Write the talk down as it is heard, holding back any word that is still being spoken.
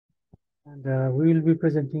And we will be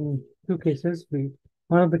presenting two cases.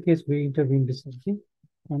 One of the case we intervened recently,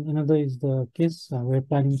 and another is the case we're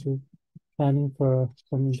planning for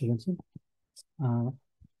some intervention. Uh,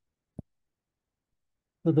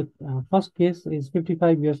 so the first case is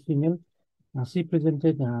 55 years female. She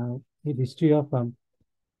presented with history of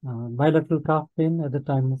bilateral calf pain at the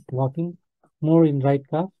time of walking, more in right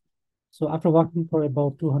calf. So after walking for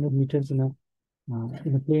about 200 meters in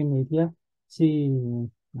a plain area, she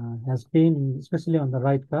has pain, especially on the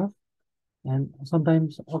right calf, and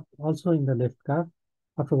sometimes also in the left calf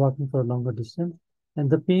after walking for a longer distance. And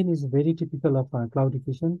the pain is very typical of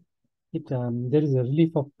claudication. There is a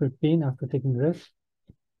relief of pain after taking rest.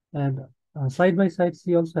 And side by side,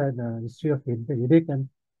 she also had a history of headache and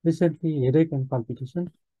recently headache and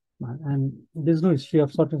palpitation. And there's no history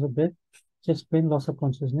of shortness of breath, chest pain, loss of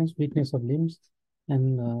consciousness, weakness of limbs,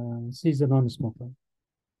 and she's a non-smoker.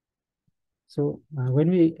 So when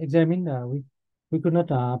we examined, we could not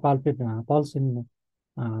palpate pulse in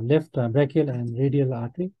left brachial and radial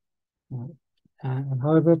artery. Uh, and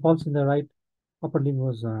however, pulse in the right upper limb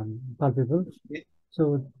was palpable.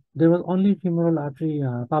 So there was only femoral artery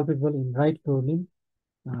palpable in right lower limb,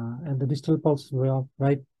 and the distal pulse of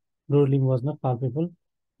right lower limb was not palpable.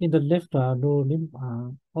 In the left lower limb,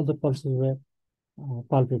 all the pulses were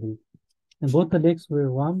palpable, and both the legs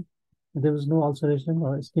were warm. There was no ulceration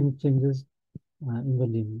or ischemic changes in the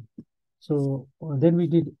limb. So then we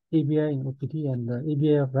did ABI in OPT, and the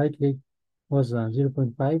ABI of right leg was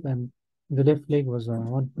 0.5 and the left leg was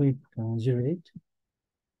 1.08.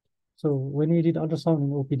 So when we did ultrasound in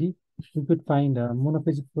OPD, we could find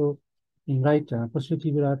monophasic flow in right posterior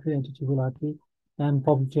tibial artery, anterior artery, and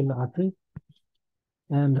popliteal artery.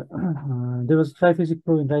 And there was triphasic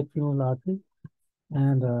flow in right femoral artery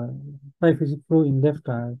and triphasic flow in left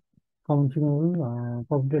common femoral,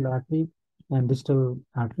 popliteal artery, and distal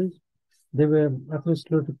arteries. There were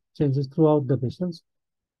atherosclerotic changes throughout the patients.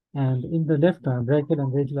 And in the left brachial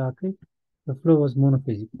and radial artery, the flow was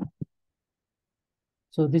monophasic.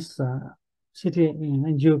 So this CT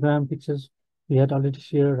angiogram pictures we had already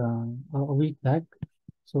shared a week back.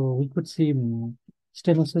 So we could see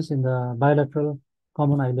stenosis in the bilateral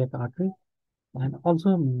common iliac artery. And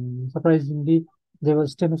also, surprisingly, there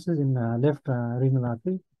was stenosis in left renal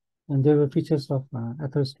artery. And there were features of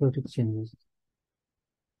atherosclerotic changes.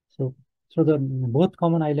 So the both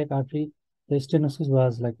common iliac artery, the stenosis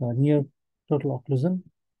was like a near total occlusion,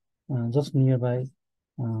 just nearby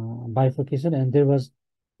bifurcation, and there was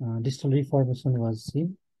distal reformation was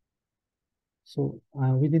seen. So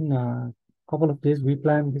within a couple of days, we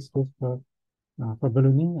planned this course for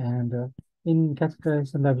ballooning, and in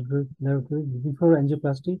catheterization laboratory before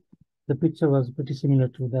angioplasty, the picture was pretty similar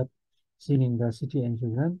to that seen in the CT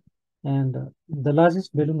angiogram. And the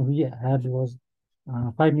largest balloon we had was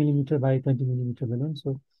 5 millimeter by 20 millimeter balloon.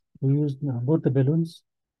 So we used both the balloons,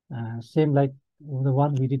 same like the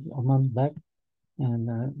one we did a month back,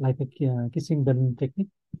 and like a kissing balloon technique.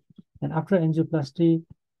 And after angioplasty,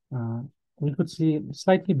 uh, we could see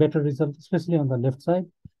slightly better result, especially on the left side.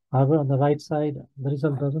 However, on the right side, the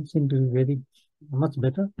result doesn't seem to be very much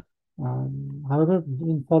better. However,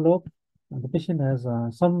 in follow-up, the patient has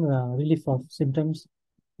some relief of symptoms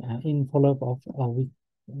in follow-up of a week,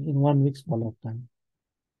 in 1 week's follow-up time.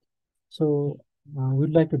 So we'd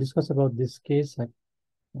like to discuss about this case, uh,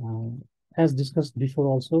 as discussed before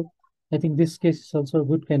also. I think this case is also a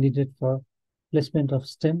good candidate for placement of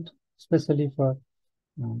stent, especially for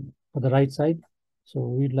the right side. So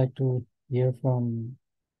we'd like to hear from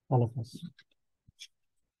all of us.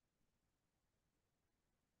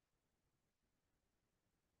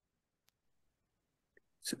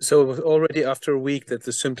 So it was already after a week that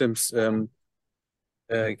the symptoms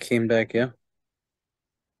came back, yeah?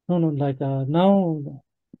 No, like now,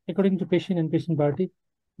 according to patient and patient party,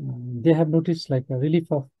 they have noticed like a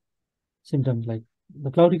relief of symptoms, like the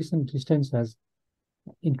claudication distance has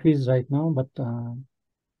increased right now, but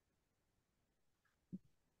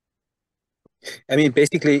I mean,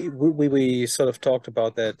 basically, we sort of talked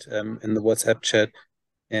about that in the WhatsApp chat,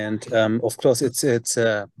 and of course, it's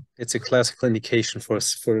a classical indication for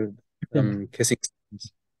kissing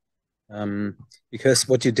symptoms. Because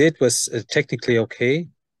what you did was technically okay.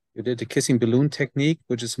 You did a kissing balloon technique,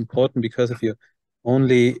 which is important because if you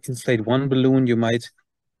only inflate one balloon,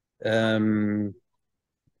 um,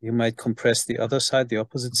 you might compress the other side, the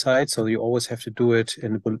opposite side. So you always have to do it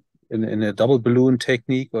in a double balloon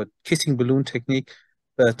technique or kissing balloon technique.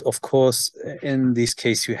 But of course, in this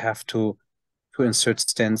case, you have to insert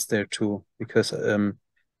stents there too, because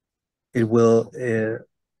it will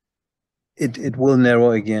it will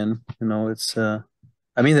narrow again. You know, it's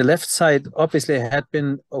I mean the left side obviously had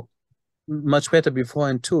been much better before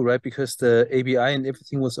and two, right? Because the ABI and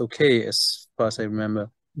everything was okay as far as I remember.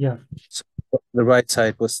 Yeah. So the right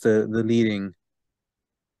side was the leading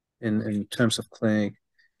in terms of clinic.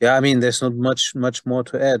 Yeah, I mean, there's not much more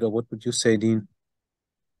to add. Or what would you say, Dean?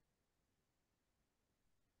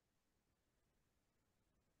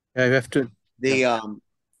 Yeah, you have to. The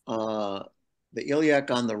the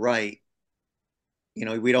iliac on the right,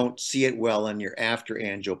 we don't see it well in your after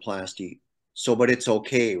angioplasty. So, but it's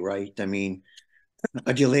okay, right? I mean,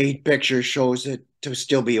 a delayed picture shows it to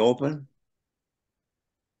still be open.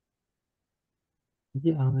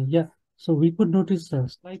 Yeah. So we could notice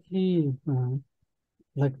slightly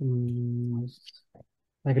like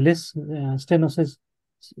less stenosis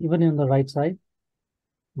even on the right side,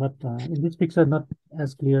 but in this picture not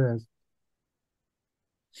as clear as.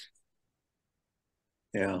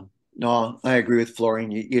 Yeah. No, I agree with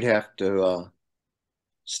Florian. You'd have to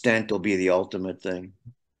stent will be the ultimate thing.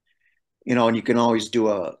 And you can always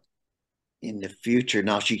do in the future.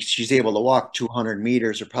 Now she's able to walk 200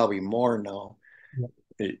 meters or probably more now. Yeah.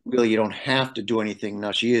 Really, you don't have to do anything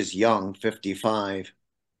now. She is young, 55.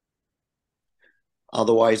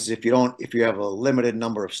 Otherwise, if you have a limited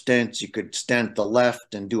number of stents, you could stent the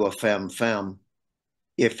left and do a fem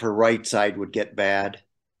if her right side would get bad.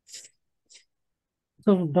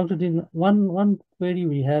 So Dr. Dean, one query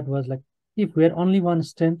we had was like, if we had only one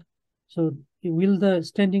stent, so will the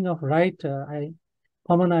stenting of right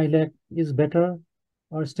common iliac is better,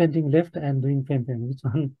 or stenting left and doing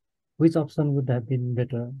fem-fem? Which option would have been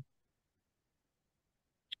better?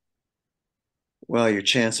 Well, your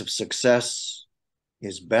chance of success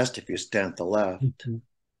is best if you stent the left.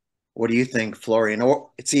 What do you think, Florian? Or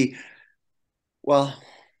see, well,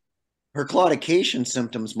 her claudication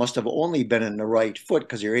symptoms must have only been in the right foot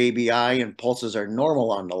because your ABI and pulses are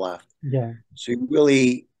normal on the left. Yeah. So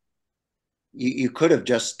you could have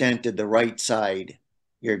just stented the right side.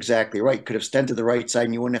 You're exactly right. Could have stented the right side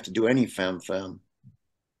and you wouldn't have to do any fem-fem.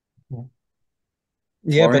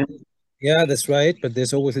 Yeah, but yeah, that's right. But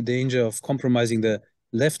there's always a danger of compromising the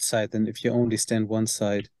left side, and if you only stand one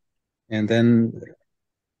side, and then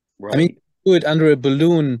right. I mean, do it under a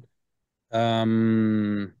balloon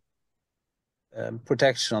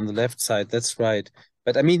protection on the left side. That's right.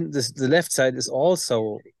 But I mean, the left side is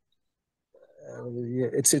also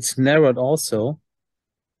it's narrowed also.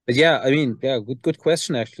 But yeah, I mean, yeah, good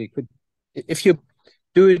question actually. If you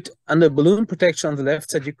do it under balloon protection on the left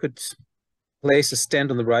side, you could place a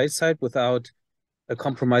stent on the right side without a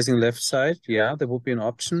compromising left side. Yeah, that would be an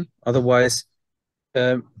option. Otherwise,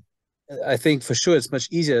 I think for sure it's much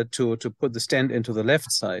easier to put the stent into the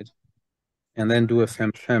left side and then do a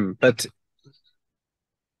fem-fem. But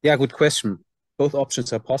yeah, good question. Both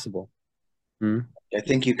options are possible. I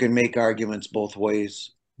think you can make arguments both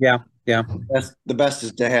ways. Yeah. The best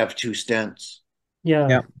is to have two stents.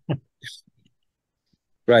 Yeah.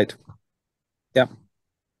 Right. Yeah.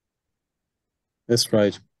 That's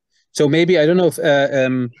right. So maybe I don't know if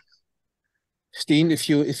Steen, if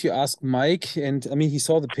you ask Mike, and I mean he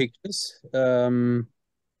saw the pictures.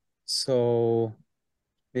 So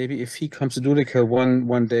maybe if he comes to Dulica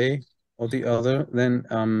one day or the other, then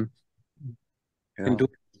can do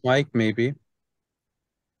Mike maybe.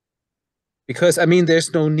 Because I mean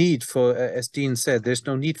there's no need for, as Dean said, there's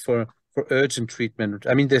no need for urgent treatment.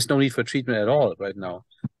 I mean there's no need for treatment at all right now.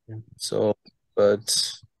 Yeah. So,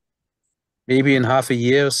 but maybe in half a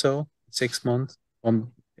year or so, 6 months, or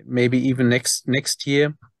maybe even next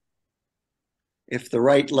year. If the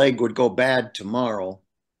right leg would go bad tomorrow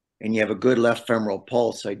and you have a good left femoral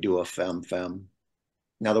pulse, I'd do a fem-fem.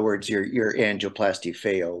 In other words, your angioplasty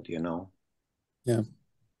failed, Yeah.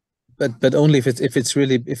 But only if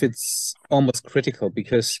it's almost critical,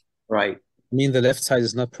 because right. I mean the left side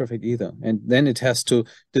is not perfect either. And then it has to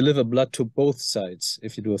deliver blood to both sides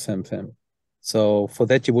if you do a fem-fem. So for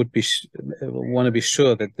that you would want to be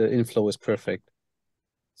sure that the inflow is perfect.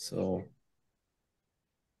 So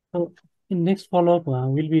in next follow-up,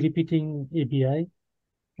 we'll be repeating ABI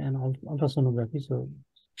and ultrasonography. So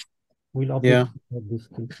we'll update this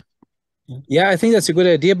thing. Yeah, I think that's a good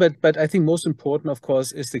idea, but I think most important, of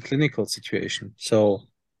course, is the clinical situation. So,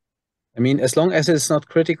 I mean, as long as it's not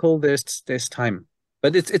critical, there's time.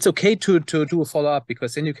 But it's okay to do a follow-up,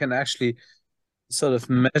 because then you can actually sort of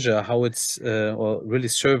measure how it's or really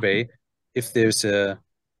survey if there's a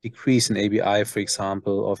decrease in ABI, for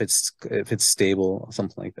example, or if it's stable or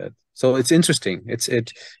something like that. So it's interesting. If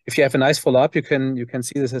you have a nice follow-up, you can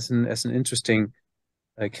see this as an interesting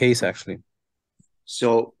case actually.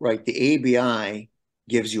 So, right, the ABI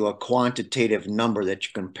gives you a quantitative number that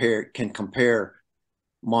you can compare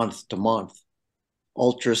month to month.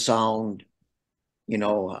 Ultrasound, you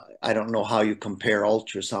know, I don't know how you compare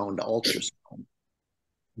ultrasound to ultrasound.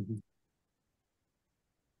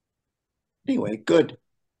 Anyway, good.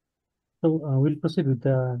 So we'll proceed with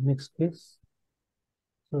the next case.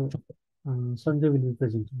 So Sanjay will be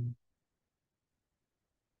presenting.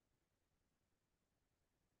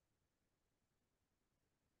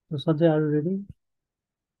 So Sanjay, are you ready?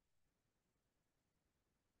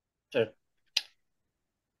 Sir.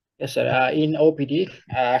 Yes, sir. In OPD,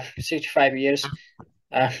 65 years,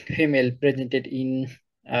 female presented in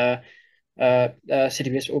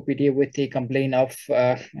CTBS OPD with the complaint of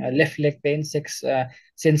left leg pain since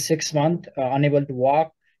 6 months, unable to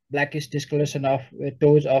walk, blackish discoloration of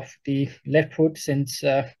toes of the left foot since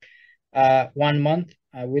 1 month,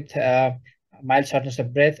 with mild shortness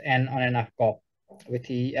of breath and on and off cough, with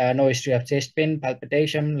the no history of chest pain,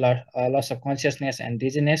 palpitation, loss of consciousness, and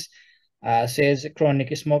dizziness. Says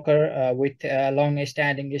chronic smoker with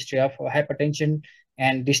long-standing history of hypertension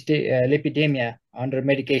and lipidemia under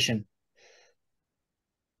medication.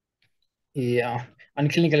 Yeah. On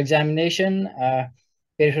clinical examination,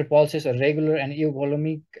 peripheral pulses are regular and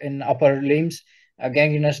euvolumic in upper limbs,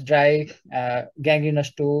 gangrenous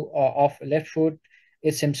gangrenous toe of left foot.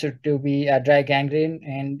 It seems to be a dry gangrene,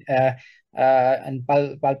 and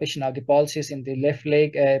palpation of the pulses in the left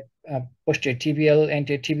leg, posterior tibial,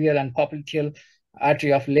 anterior tibial, and popliteal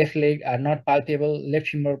artery of left leg are not palpable. Left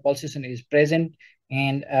femoral pulsation is present,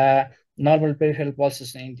 and normal peripheral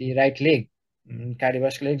pulsation in the right leg.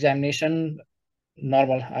 Cardiovascular examination,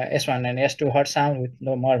 normal S1 and S2 heart sound with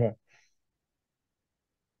no murmur.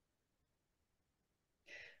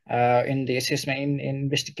 In the assessment in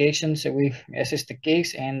investigations, we assess the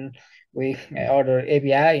case and we order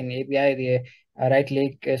ABI. In ABI, the right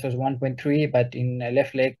leg was 1.3, but in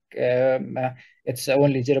left leg, it's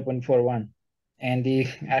only 0.41. And the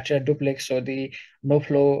arterial duplex, so the no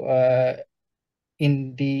flow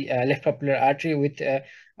in the left popliteal artery with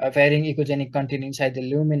varying echogenic content inside the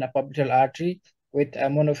lumen of popliteal artery, with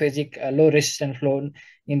monophasic low resistance flow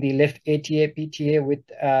in the left ATA, PTA with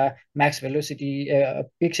max velocity,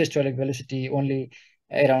 peak systolic velocity only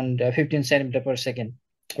around 15 centimeter per second,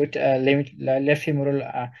 with left femoral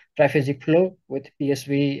triphasic flow with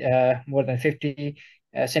PSV more than 50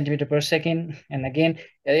 centimeter per second. And again,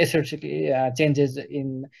 essentially changes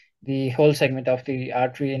in the whole segment of the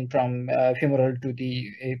artery and from femoral to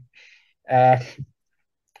the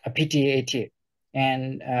PTA, ATA.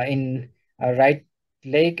 And in right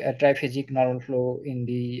leg, triphasic normal flow in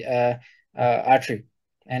the artery.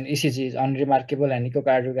 And ECG is unremarkable, and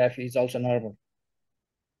echocardiography is also normal.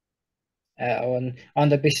 On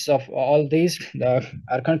the basis of all these,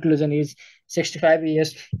 our conclusion is 65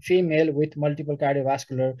 years female with multiple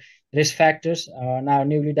cardiovascular risk factors, now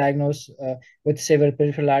newly diagnosed with severe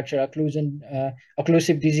peripheral artery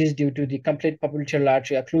occlusive disease due to the complete popliteal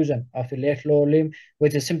artery occlusion of the left lower limb,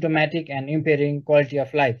 which is symptomatic and impairing quality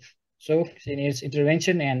of life. So she needs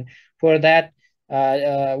intervention, and for that,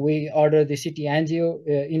 we order the CT angio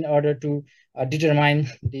in order to determine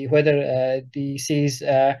whether she is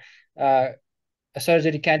a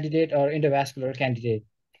surgery candidate or endovascular candidate.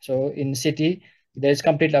 So in CT, there is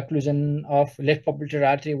complete occlusion of left popliteal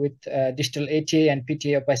artery with distal ATA and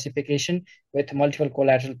PTA opacification with multiple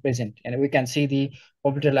collateral present. And we can see the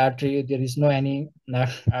popliteal artery, there is no any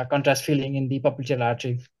contrast filling in the popliteal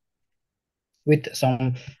artery with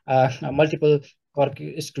some multiple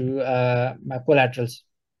corkscrew collaterals.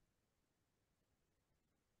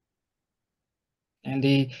 And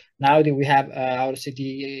we have our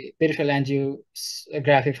CT peripheral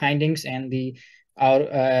angiographic findings, and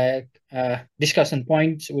our discussion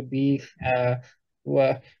points would be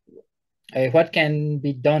what can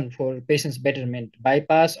be done for patient's betterment,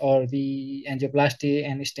 bypass or the angioplasty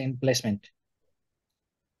and stent placement.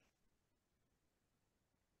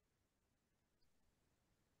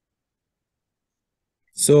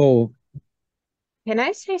 So, can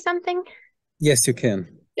I say something? Yes, you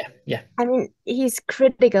can. Yeah. I mean, he's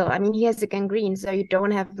critical. I mean, he has a gangrene, so you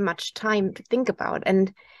don't have much time to think about.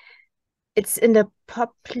 And it's in the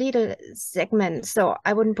popliteal segment, so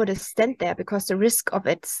I wouldn't put a stent there because the risk of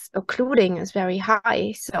its occluding is very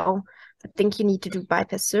high. So I think you need to do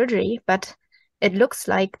bypass surgery, but it looks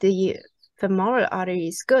like the femoral artery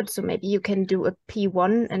is good. So maybe you can do a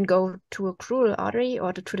P1 and go to a crural artery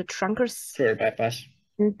or to the truncus. Sure, bypass.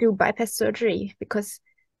 And do bypass surgery, because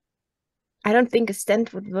I don't think a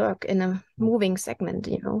stent would work in a moving segment,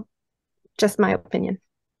 you know. Just my opinion.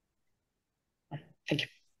 Thank you.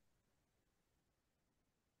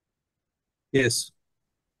 Yes.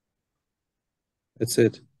 That's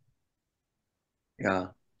it. Yeah,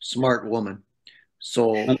 smart woman.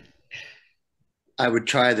 So I would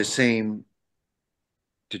try the same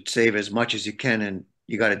to save as much as you can, and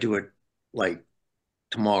you got to do it like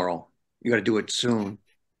tomorrow. You got to do it soon.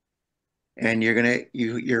 And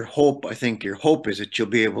your hope, I think your hope is that you'll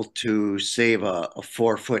be able to save a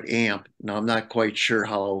 4-foot amp. Now, I'm not quite sure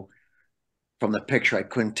how, from the picture, I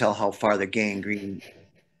couldn't tell how far the gangrene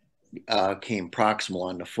came proximal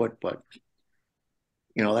on the foot, but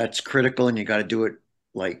that's critical, and you got to do it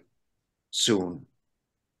like soon.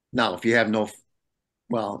 Now, if you have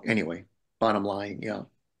well, anyway, bottom line, yeah.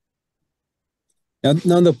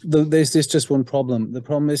 Now, there's just one problem. The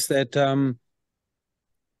problem is that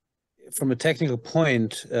from a technical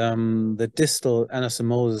point, the distal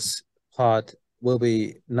anastomosis part will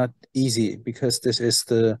be not easy, because this is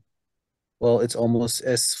it's almost,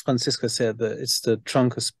 as Francisca said, it's the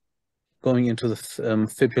truncus going into the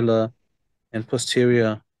fibula and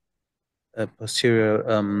posterior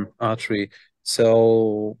artery.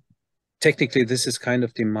 So technically this is kind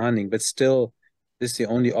of demanding, but still this is the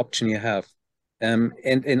only option you have.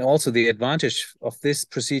 And also the advantage of this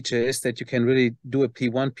procedure is that you can really do a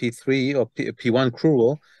P1, P3 or P1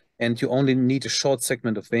 crural, and you only need a short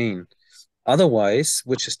segment of vein. Otherwise,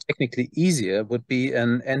 which is technically easier, would be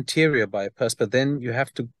an anterior bypass, but then you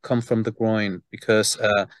have to come from the groin, because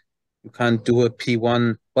you can't do a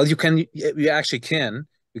P1. Well, you actually can.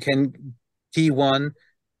 You can P1,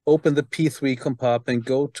 open the P3 compartment,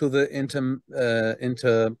 go to the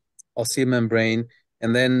interosseous membrane,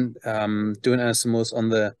 and then do an anastomosis on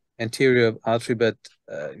the anterior artery. But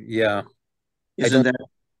yeah, Isn't that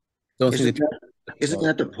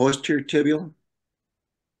the posterior tibial?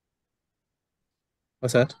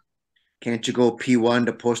 What's that? Can't you go P1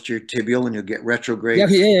 to posterior tibial and you'll get retrograde? Yeah,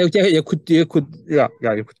 you could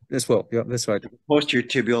as well. Yeah, that's right. Posterior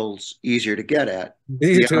tibial's easier to get at.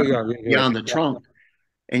 Beyond the trunk.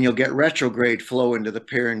 And you'll get retrograde flow into the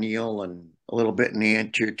perineal and a little bit in the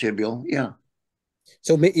anterior tibial. Yeah.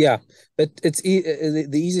 So yeah, but it's the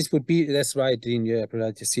easiest would be, that's right, Dean. Yeah,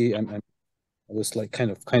 but you see, I was like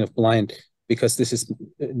kind of blind, because this is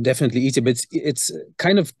definitely easy, but it's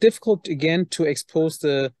kind of difficult again to expose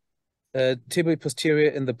the tibial posterior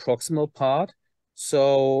in the proximal part.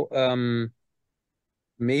 So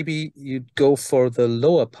maybe you'd go for the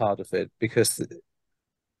lower part of it, because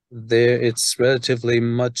there it's relatively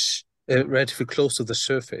close to the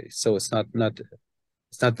surface, so it's not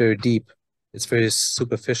very deep. It's very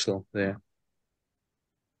superficial there.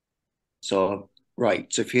 So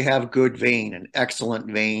right. So if you have good vein, an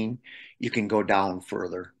excellent vein, you can go down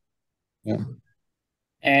further. Yeah.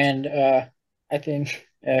 And I think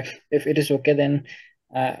if it is okay, then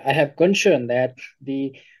I have concern that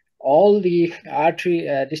all the artery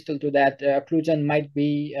distal to that occlusion might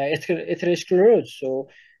be atherosclerosis. So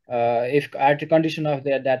if artery condition of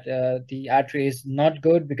the artery is not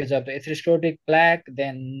good because of the atherosclerotic plaque,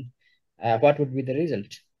 then what would be the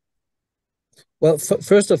result? Well,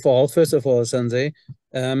 first of all, Sanjay,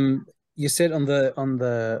 you said on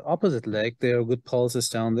the opposite leg there are good pulses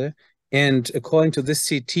down there, and according to this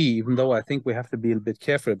CT, even though I think we have to be a bit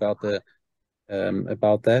careful about that,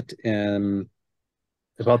 about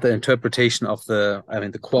the interpretation of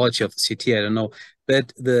the quality of the CT, I don't know,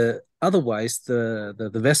 but otherwise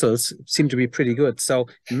the vessels seem to be pretty good. So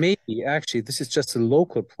maybe actually this is just a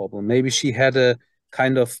local problem. Maybe she had a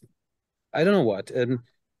kind of, I don't know what, in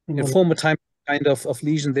former time, kind of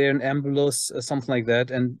lesion there, an embolus, something like that,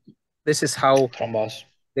 and this is how thrombus.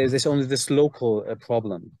 There's only this local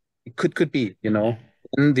problem. It could be,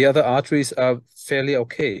 and the other arteries are fairly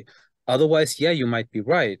okay. Otherwise, yeah, you might be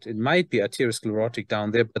right. It might be arteriosclerotic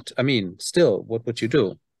down there, but I mean, still, what would you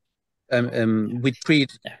do? We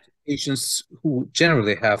treat patients who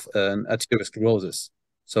generally have an arteriosclerosis.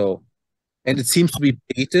 So, and it seems to be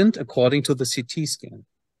patent according to the CT scan.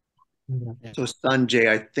 Yeah. So Sanjay,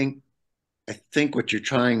 I think what you're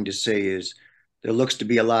trying to say is there looks to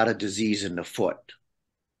be a lot of disease in the foot.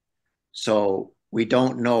 So we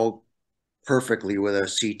don't know perfectly with a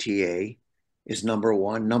CTA is number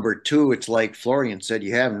one. Number two, it's like Florian said,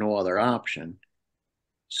 you have no other option.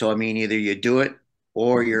 So, I mean, either you do it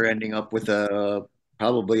or you're ending up with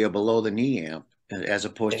probably a below the knee amp as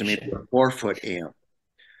opposed to maybe a 4-foot amp.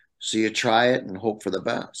 So you try it and hope for the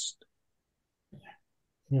best.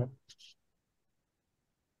 Yeah.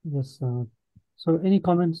 Yes. So any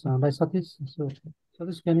comments by Satish? So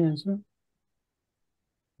Satish, can you answer?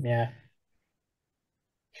 Yeah.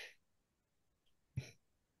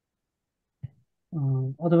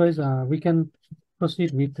 Otherwise, we can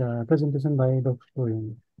proceed with presentation by Dr.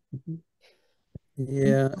 Florian.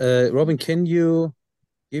 Yeah, Robin, can you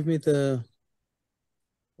give me the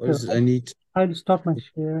what is it? I need. I'll stop my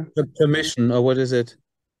share. The permission, or what is it?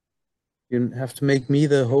 You have to make me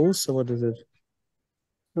the host, or what is it?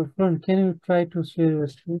 So, Florian, can you try to share your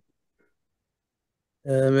screen?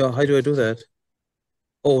 Well, how do I do that?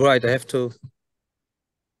 Oh, right, I have to.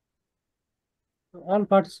 All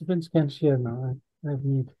participants can share now. I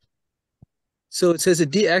need. So it says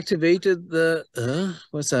it deactivated the.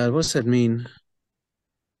 What's that? What's that mean?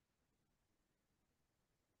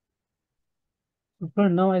 So,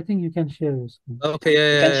 Florian, now I think you can share your screen. Okay,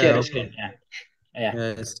 You can share yeah. a screen. Yeah. Yeah.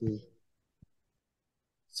 Yeah, I see.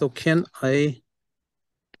 So can I?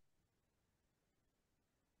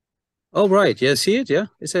 Oh, right. Yeah, see it? Yeah.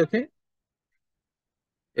 Is that okay?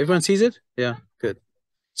 Everyone sees it? Yeah, good.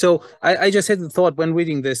 So I just had the thought when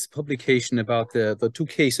reading this publication about the two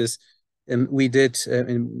cases we did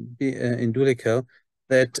in Dulico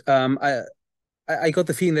that I got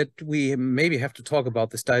the feeling that we maybe have to talk about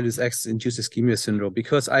the Stylus X induced ischemia syndrome,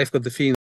 because I've got the feeling